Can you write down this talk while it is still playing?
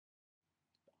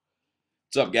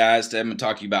What's up, guys? Today I'm going to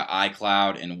talk to you about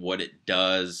iCloud and what it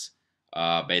does.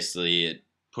 Basically, it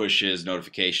pushes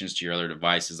notifications to your other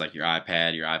devices like your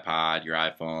iPad, your iPod, your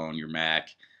iPhone, your Mac,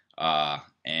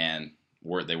 and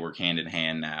they work hand in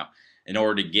hand now. In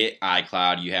order to get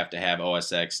iCloud, you have to have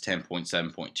OS X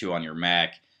 10.7.2 on your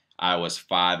Mac, iOS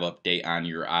 5 update on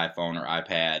your iPhone or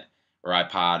iPad or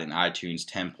iPod, and iTunes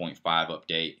 10.5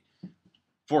 update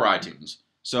for iTunes.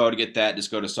 So to get that,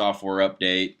 just go to software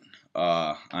update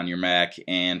on your Mac,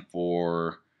 and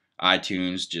for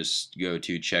iTunes, just go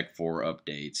to check for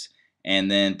updates,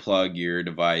 and then plug your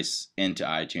device into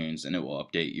iTunes, and it will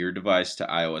update your device to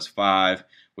iOS 5,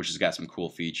 which has got some cool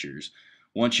features.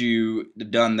 Once you've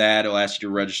done that, it'll ask you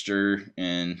to register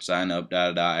and sign up,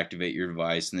 activate your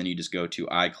device, and then you just go to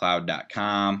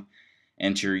iCloud.com,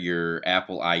 enter your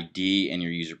Apple ID and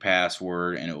your user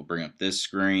password, and it will bring up this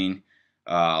screen.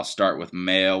 I'll start with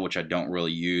mail, which I don't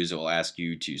really use. It will ask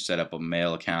you to set up a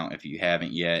mail account if you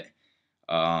haven't yet.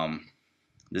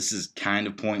 This is kind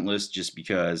of pointless just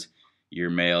because your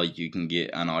mail you can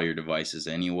get on all your devices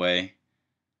anyway.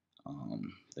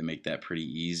 They make that pretty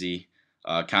easy.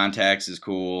 Contacts is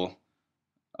cool.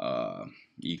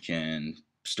 You can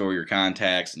store your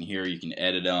contacts, and here you can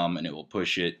edit them, and it will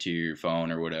push it to your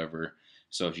phone or whatever.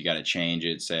 So if you got to change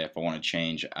it, say if I want to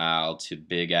change Al to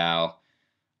Big Al,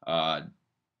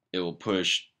 it will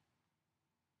push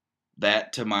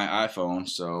that to my iPhone,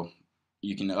 so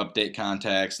you can update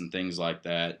contacts and things like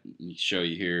that. Show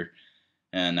you here,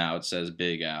 and now it says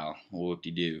Big Al.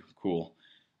 Whoop-de-doo, cool.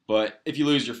 But if you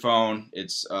lose your phone,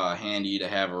 it's handy to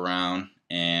have around,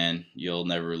 and you'll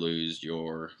never lose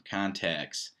your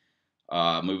contacts.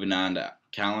 Moving on to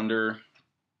calendar.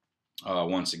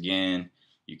 Once again,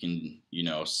 you can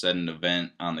set an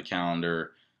event on the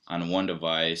calendar on one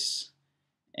device,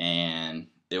 and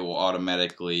it will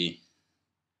automatically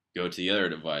go to the other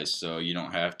device, so you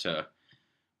don't have to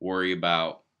worry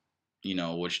about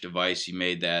which device you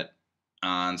made that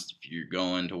on. If you're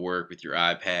going to work with your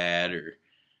iPad, or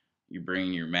you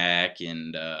bring your Mac,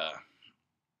 and I'll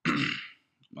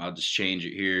just change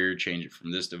it here, change it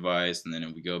from this device, and then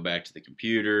if we go back to the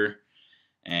computer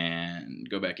and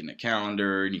go back in the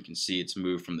calendar, and you can see it's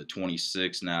moved from the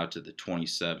 26th now to the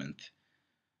 27th.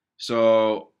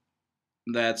 So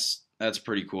that's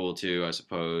pretty cool too, I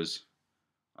suppose.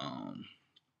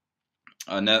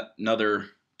 Another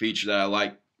feature that I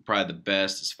like probably the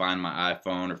best is find my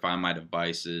iPhone or find my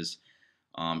devices,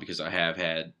 because I have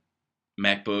had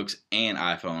MacBooks and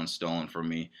iPhones stolen from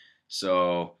me.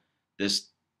 So this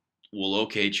will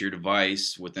locate your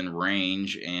device within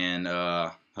range and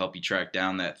help you track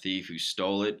down that thief who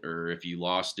stole it, or if you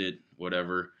lost it,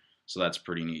 whatever. So that's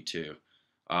pretty neat too.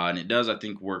 And it does, I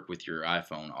think, work with your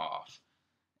iPhone off.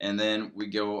 And then we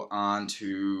go on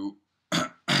to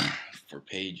for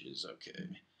pages. Okay.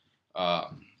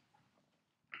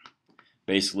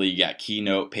 Basically, you got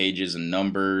Keynote, pages, and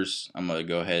numbers. I'm going to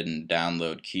go ahead and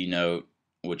download Keynote,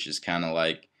 which is kind of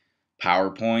like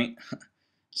PowerPoint.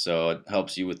 So it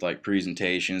helps you with like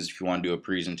presentations. If you want to do a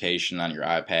presentation on your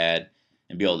iPad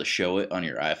and be able to show it on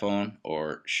your iPhone,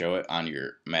 or show it on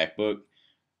your MacBook,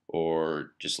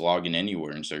 or just log in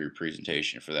anywhere and start your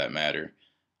presentation for that matter.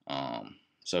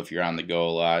 So if you're on the go a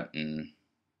lot and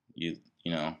you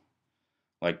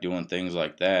like doing things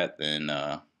like that, then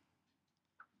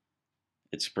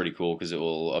it's pretty cool because it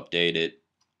will update it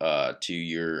to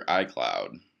your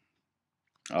iCloud,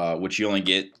 which you only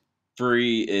get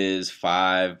free is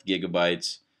 5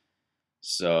 gigabytes.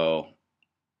 So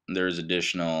there's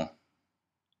additional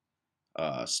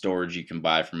storage you can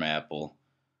buy from Apple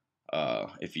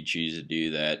if you choose to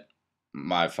do that.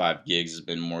 My 5 gigs has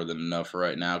been more than enough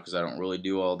right now because I don't really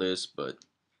do all this. But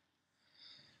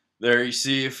there you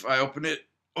see, if I open it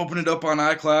up on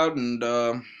iCloud, and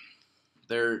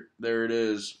there it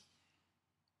is,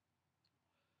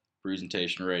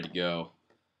 presentation ready to go.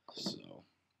 So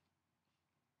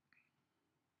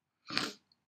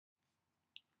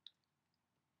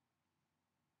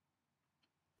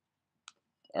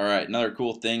all right, another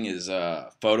cool thing is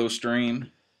photo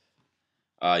stream.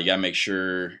 You gotta make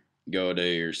sure, go to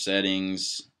your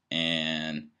settings,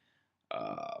 and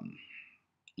um,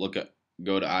 go to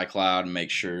iCloud and make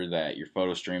sure that your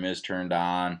photo stream is turned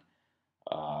on,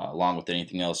 along with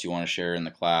anything else you want to share in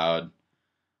the cloud.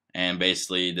 And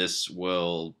basically, this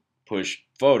will push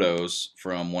photos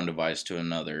from one device to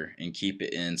another and keep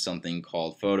it in something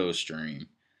called photo stream.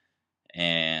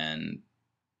 And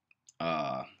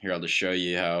here, I'll just show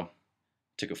you how I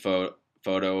took a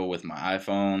photo with my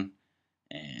iPhone,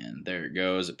 and there it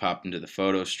goes. It popped into the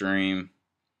photo stream,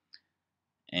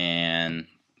 and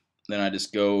then I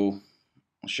just go,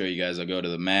 I'll show you guys, I'll go to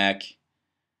the Mac,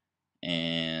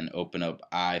 and open up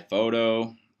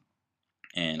iPhoto,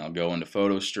 and I'll go into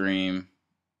photo stream.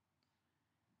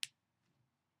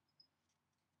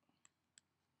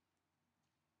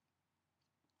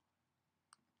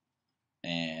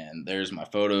 And there's my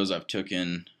photos I've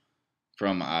taken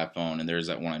from my iPhone, and there's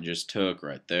that one I just took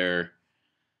right there.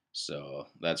 So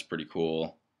that's pretty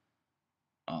cool.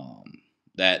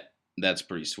 That's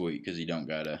pretty sweet because you don't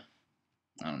gotta,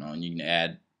 I don't know, and you can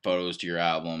add photos to your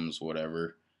albums,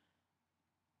 whatever.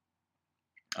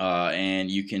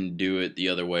 And you can do it the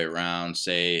other way around.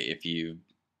 Say if you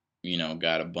know,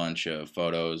 got a bunch of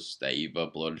photos that you've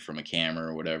uploaded from a camera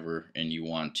or whatever, and you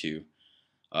want to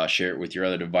share it with your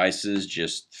other devices,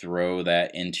 just throw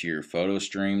that into your photo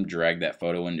stream, drag that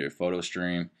photo into your photo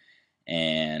stream,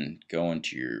 and go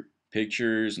into your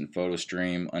pictures and photo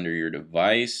stream under your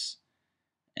device,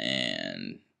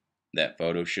 and that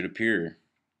photo should appear.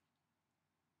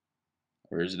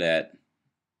 Where's it at?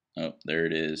 Oh, there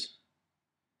it is.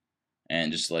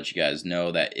 And just to let you guys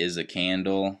know, that is a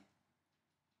candle,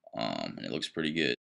 and it looks pretty good.